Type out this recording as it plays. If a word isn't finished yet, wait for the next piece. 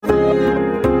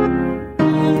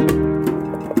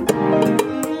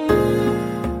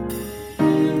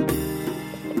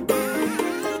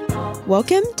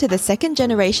Welcome to the Second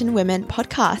Generation Women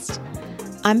podcast.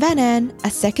 I'm Van An, a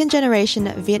second generation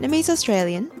Vietnamese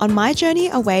Australian on my journey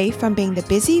away from being the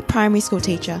busy primary school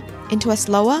teacher into a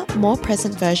slower, more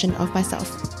present version of myself.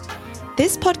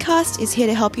 This podcast is here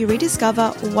to help you rediscover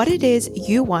what it is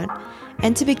you want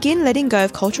and to begin letting go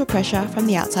of cultural pressure from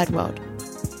the outside world.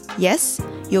 Yes,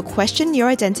 you'll question your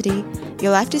identity,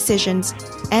 your life decisions,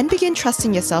 and begin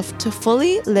trusting yourself to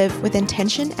fully live with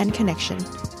intention and connection.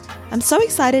 I'm so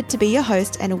excited to be your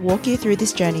host and walk you through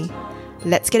this journey.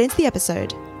 Let's get into the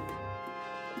episode.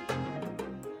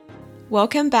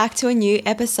 Welcome back to a new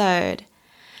episode.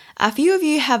 A few of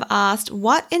you have asked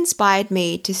what inspired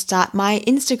me to start my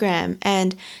Instagram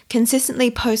and consistently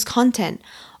post content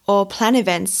or plan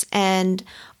events, and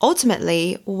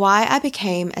ultimately why I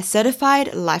became a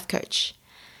certified life coach.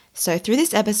 So through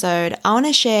this episode, I want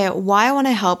to share why I want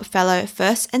to help fellow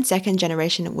first and second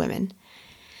generation women.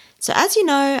 So as you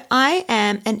know, I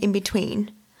am an in-between.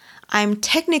 I'm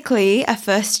technically a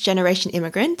first generation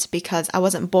immigrant because I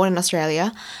wasn't born in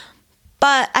Australia,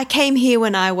 but I came here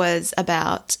when I was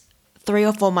about 3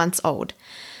 or 4 months old.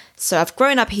 So I've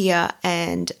grown up here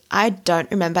and I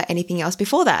don't remember anything else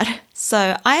before that.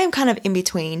 So I am kind of in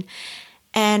between.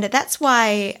 And that's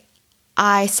why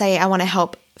I say I want to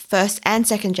help first and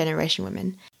second generation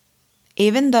women,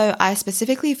 even though I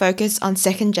specifically focus on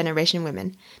second generation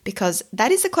women, because that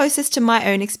is the closest to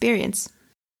my own experience.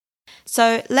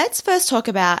 So let's first talk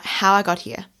about how I got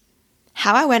here,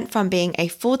 how I went from being a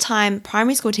full-time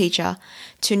primary school teacher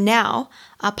to now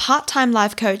a part-time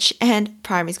life coach and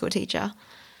primary school teacher.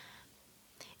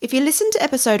 If you listen to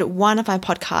episode 1 of my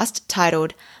podcast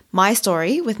titled My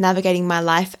Story with Navigating My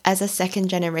Life as a Second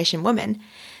Generation Woman,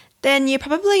 then you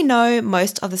probably know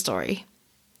most of the story.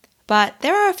 But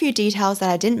there are a few details that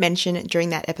I didn't mention during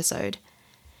that episode.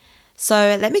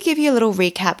 So let me give you a little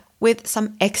recap with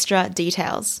some extra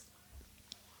details.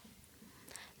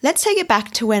 Let's take it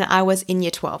back to when I was in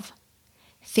year 12,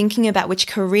 thinking about which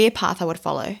career path I would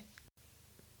follow.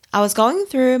 I was going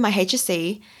through my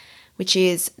HSC, which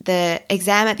is the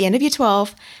exam at the end of year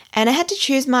 12, and I had to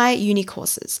choose my uni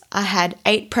courses. I had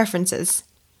 8 preferences.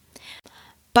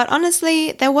 But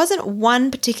honestly, there wasn't one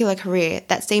particular career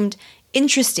that seemed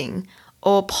interesting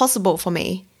or possible for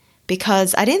me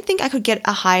because I didn't think I could get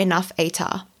a high enough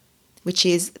ATAR, which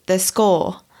is the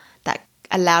score that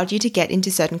allowed you to get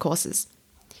into certain courses.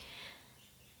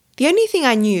 The only thing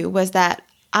I knew was that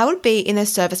I would be in a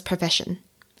service profession,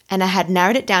 and I had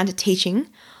narrowed it down to teaching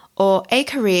or a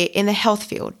career in the health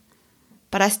field,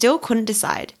 but I still couldn't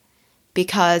decide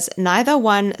because neither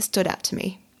one stood out to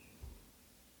me.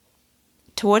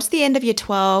 Towards the end of year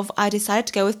 12, I decided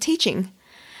to go with teaching.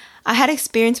 I had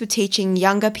experience with teaching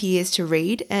younger peers to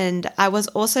read, and I was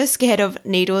also scared of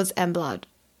needles and blood.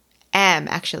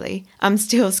 I'm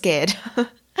still scared.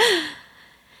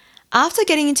 After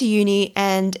getting into uni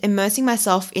and immersing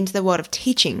myself into the world of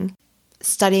teaching,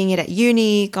 studying it at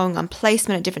uni, going on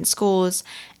placement at different schools,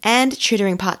 and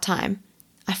tutoring part-time,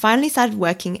 I finally started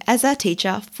working as a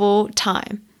teacher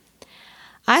full-time.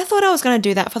 I thought I was going to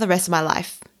do that for the rest of my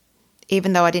life,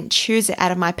 even though I didn't choose it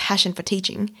out of my passion for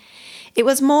teaching. It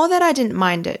was more that I didn't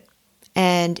mind it,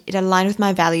 and it aligned with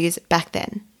my values back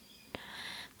then,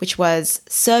 which was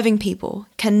serving people,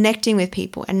 connecting with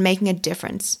people, and making a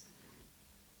difference.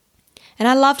 And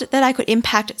I loved that I could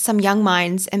impact some young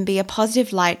minds and be a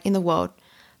positive light in the world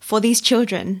for these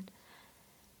children.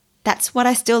 That's what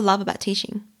I still love about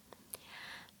teaching.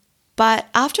 But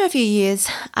after a few years,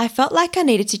 I felt like I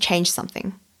needed to change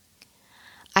something.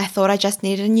 I thought I just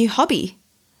needed a new hobby.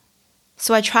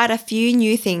 So I tried a few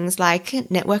new things like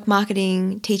network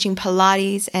marketing, teaching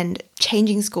Pilates, and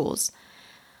changing schools.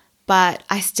 But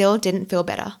I still didn't feel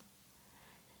better.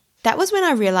 That was when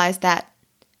I realized that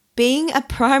being a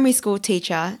primary school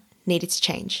teacher needed to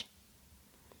change.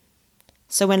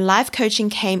 So when life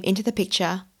coaching came into the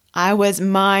picture, I was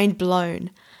mind blown.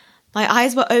 My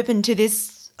eyes were open to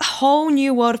this whole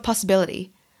new world of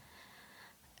possibility.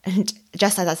 And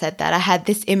just as I said that, I had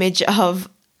this image of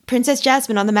Princess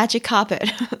Jasmine on the magic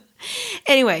carpet.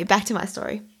 Anyway, back to my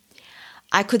story.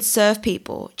 I could serve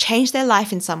people, change their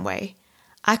life in some way.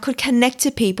 I could connect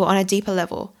to people on a deeper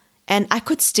level, and I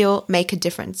could still make a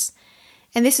difference.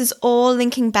 And this is all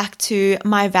linking back to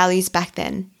my values back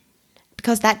then,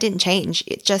 because that didn't change.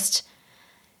 It's just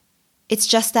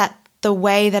that the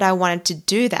way that I wanted to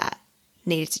do that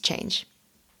needed to change.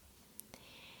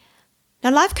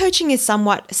 Now, life coaching is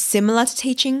somewhat similar to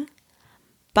teaching,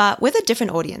 but with a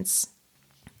different audience.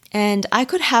 And I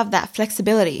could have that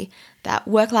flexibility, that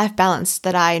work-life balance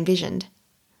that I envisioned.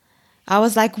 I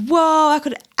was like, whoa, I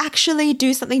could actually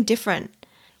do something different.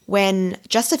 When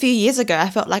just a few years ago, I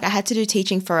felt like I had to do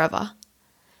teaching forever.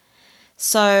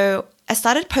 So I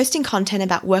started posting content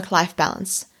about work-life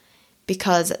balance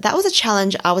because that was a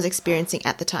challenge I was experiencing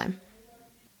at the time.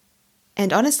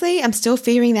 And honestly, I'm still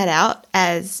figuring that out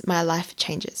as my life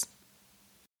changes.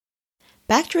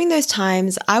 Back during those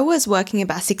times, I was working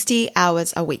about 60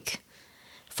 hours a week.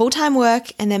 Full-time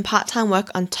work and then part-time work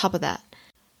on top of that.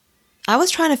 I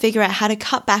was trying to figure out how to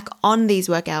cut back on these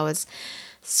work hours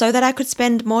so that I could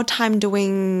spend more time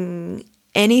doing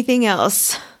anything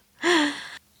else.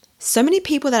 So many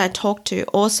people that I talked to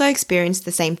also experienced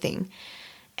the same thing.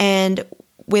 And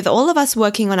with all of us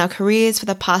working on our careers for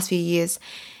the past few years,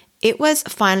 it was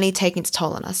finally taking its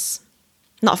toll on us.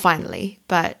 Not finally,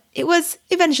 but it was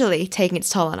eventually taking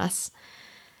its toll on us.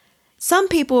 Some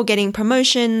people were getting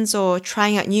promotions or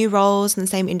trying out new roles in the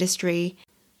same industry,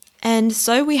 and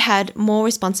so we had more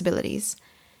responsibilities,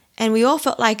 and we all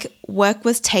felt like work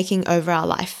was taking over our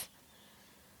life.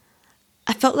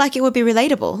 I felt like it would be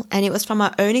relatable, and it was from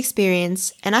our own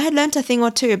experience, and I had learned a thing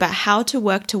or two about how to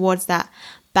work towards that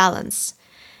balance,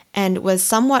 and was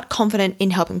somewhat confident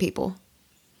in helping people.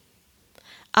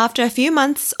 After a few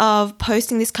months of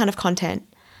posting this kind of content,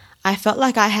 I felt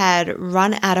like I had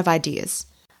run out of ideas.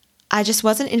 I just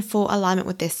wasn't in full alignment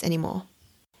with this anymore.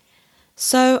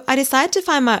 So I decided to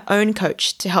find my own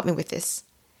coach to help me with this,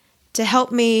 to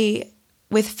help me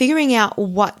with figuring out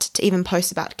what to even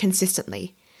post about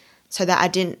consistently so that I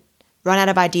didn't run out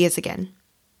of ideas again.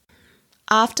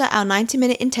 After our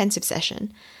 90-minute intensive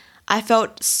session, I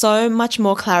felt so much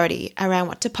more clarity around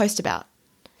what to post about.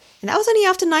 And that was only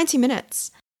after 90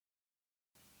 minutes.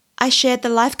 I shared the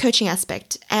life coaching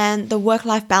aspect and the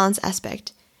work-life balance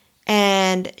aspect,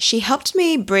 and she helped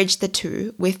me bridge the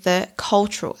two with the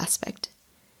cultural aspect.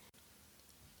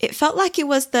 It felt like it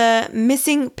was the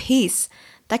missing piece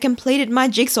that completed my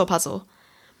jigsaw puzzle,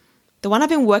 the one I've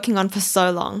been working on for so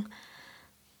long.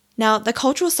 Now, the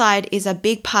cultural side is a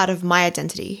big part of my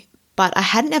identity, but I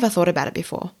hadn't ever thought about it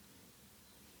before.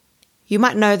 You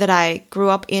might know that I grew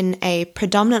up in a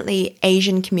predominantly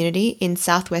Asian community in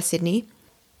southwest Sydney,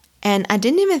 and I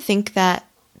didn't even think that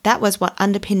that was what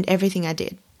underpinned everything I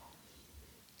did.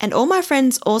 And all my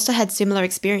friends also had similar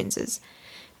experiences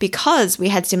because we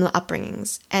had similar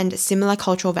upbringings and similar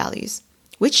cultural values,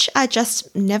 which I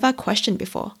just never questioned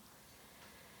before.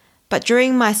 But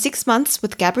during my 6 months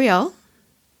with Gabrielle,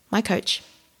 my coach,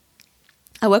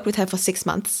 I worked with her for 6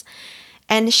 months,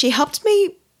 and she helped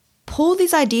me pull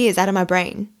these ideas out of my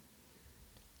brain.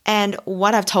 And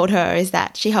what I've told her is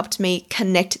that she helped me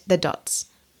connect the dots.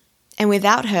 And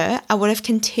without her, I would have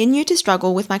continued to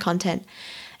struggle with my content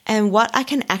and what I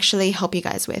can actually help you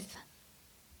guys with.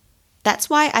 That's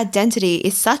why identity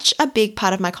is such a big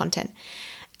part of my content,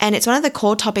 and it's one of the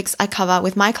core topics I cover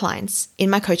with my clients in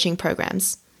my coaching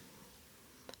programs.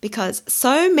 Because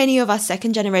so many of us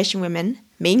second-generation women,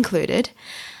 me included,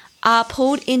 are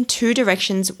pulled in two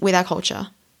directions with our culture,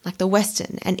 like the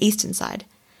Western and Eastern side,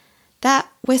 that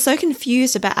we're so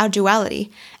confused about our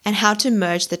duality and how to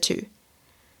merge the two.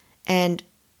 And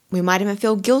we might even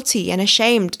feel guilty and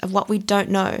ashamed of what we don't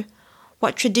know,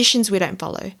 what traditions we don't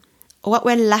follow, or what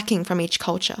we're lacking from each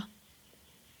culture.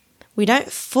 We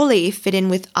don't fully fit in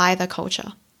with either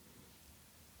culture.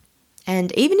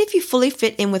 And even if you fully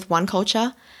fit in with one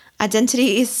culture,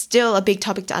 identity is still a big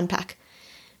topic to unpack,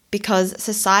 because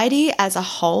society as a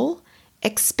whole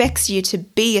expects you to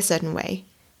be a certain way,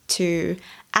 to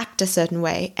act a certain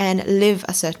way, and live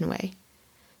a certain way.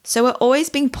 So we're always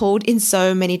being pulled in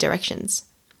so many directions.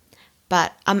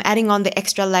 But I'm adding on the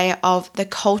extra layer of the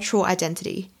cultural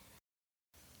identity.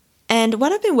 And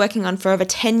what I've been working on for over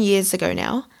 10 years ago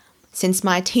now, since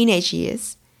my teenage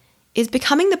years, is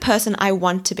becoming the person I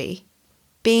want to be,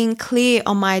 being clear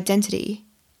on my identity.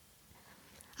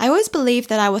 I always believed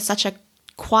that I was such a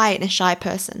quiet and shy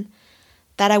person,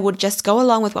 that I would just go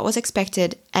along with what was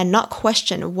expected and not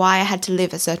question why I had to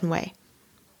live a certain way.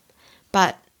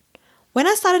 But when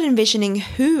I started envisioning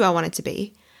who I wanted to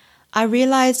be, I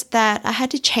realized that I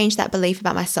had to change that belief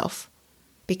about myself,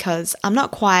 because I'm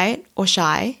not quiet or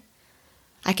shy.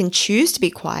 I can choose to be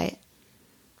quiet,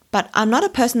 but I'm not a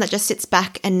person that just sits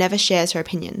back and never shares her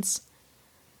opinions.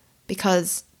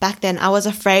 Because back then I was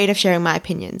afraid of sharing my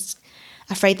opinions,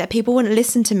 afraid that people wouldn't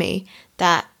listen to me,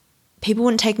 that people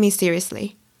wouldn't take me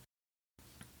seriously.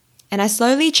 And I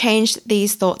slowly changed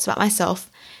these thoughts about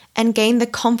myself and gained the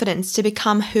confidence to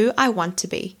become who I want to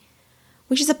be,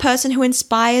 which is a person who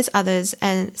inspires others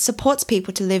and supports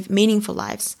people to live meaningful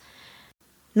lives,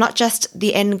 not just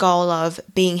the end goal of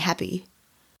being happy.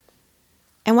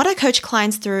 And what I coach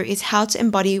clients through is how to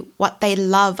embody what they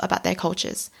love about their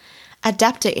cultures,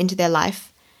 adapt it into their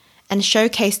life, and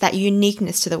showcase that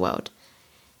uniqueness to the world,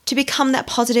 to become that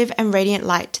positive and radiant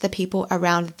light to the people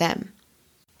around them,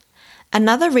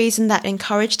 Another reason that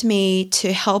encouraged me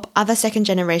to help other second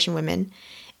generation women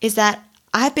is that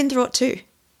I've been through it too.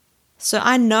 So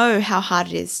I know how hard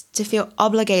it is to feel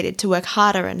obligated to work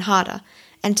harder and harder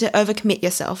and to overcommit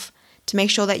yourself to make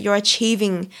sure that you're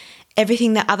achieving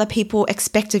everything that other people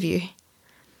expect of you.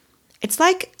 It's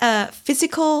like a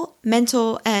physical,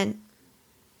 mental, and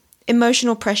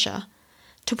emotional pressure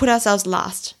to put ourselves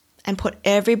last and put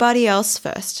everybody else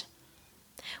first,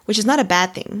 which is not a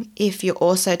bad thing if you're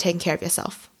also taking care of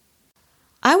yourself.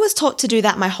 I was taught to do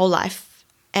that my whole life,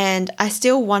 and I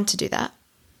still want to do that,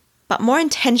 but more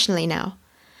intentionally now.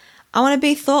 I want to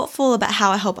be thoughtful about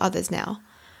how I help others now,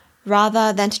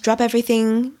 rather than to drop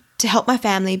everything to help my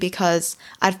family because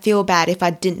I'd feel bad if I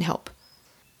didn't help,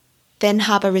 then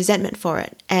harbour resentment for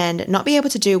it and not be able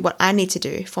to do what I need to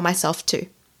do for myself too.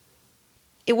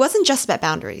 It wasn't just about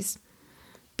boundaries,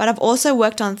 but I've also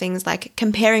worked on things like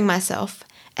comparing myself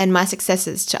and my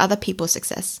successes to other people's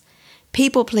success.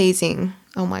 People pleasing,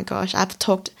 oh my gosh, I've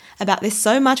talked about this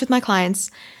so much with my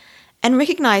clients, and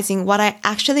recognizing what I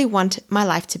actually want my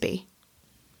life to be.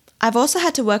 I've also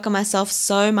had to work on myself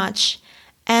so much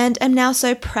and am now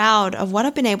so proud of what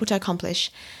I've been able to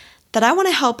accomplish that I want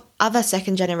to help other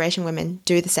second generation women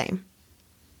do the same.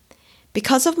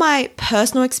 Because of my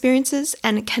personal experiences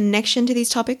and connection to these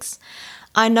topics,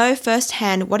 I know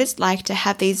firsthand what it's like to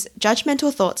have these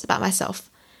judgmental thoughts about myself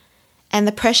and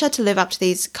the pressure to live up to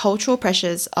these cultural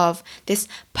pressures of this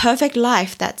perfect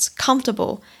life that's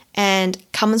comfortable and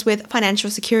comes with financial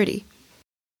security.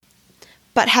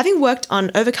 But having worked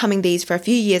on overcoming these for a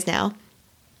few years now,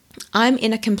 I'm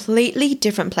in a completely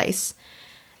different place.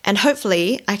 And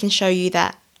hopefully I can show you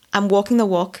that I'm walking the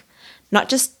walk, not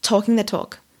just talking the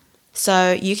talk,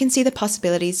 so you can see the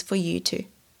possibilities for you too.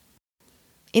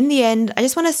 In the end, I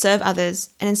just want to serve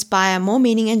others and inspire more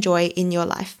meaning and joy in your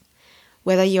life,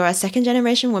 whether you're a second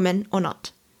generation woman or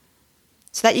not,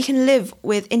 so that you can live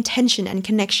with intention and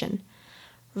connection,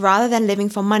 rather than living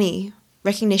for money,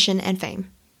 recognition, and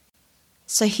fame.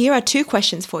 So here are 2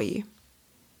 questions for you.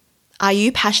 Are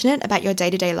you passionate about your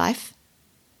day-to-day life?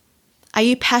 Are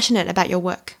you passionate about your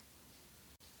work?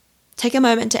 Take a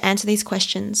moment to answer these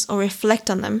questions or reflect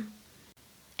on them.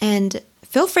 And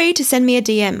feel free to send me a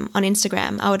DM on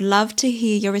Instagram. I would love to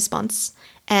hear your response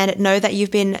and know that you've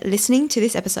been listening to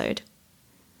this episode.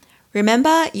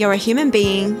 Remember, you're a human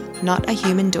being, not a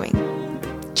human doing.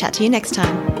 Chat to you next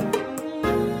time.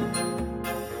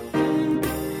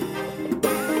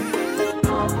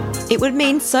 It would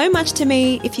mean so much to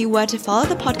me if you were to follow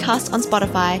the podcast on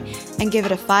Spotify and give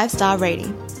it a 5-star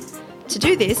rating. To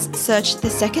do this, search the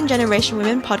Second Generation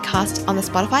Women podcast on the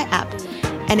Spotify app,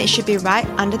 and it should be right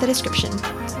under the description.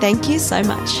 Thank you so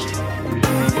much.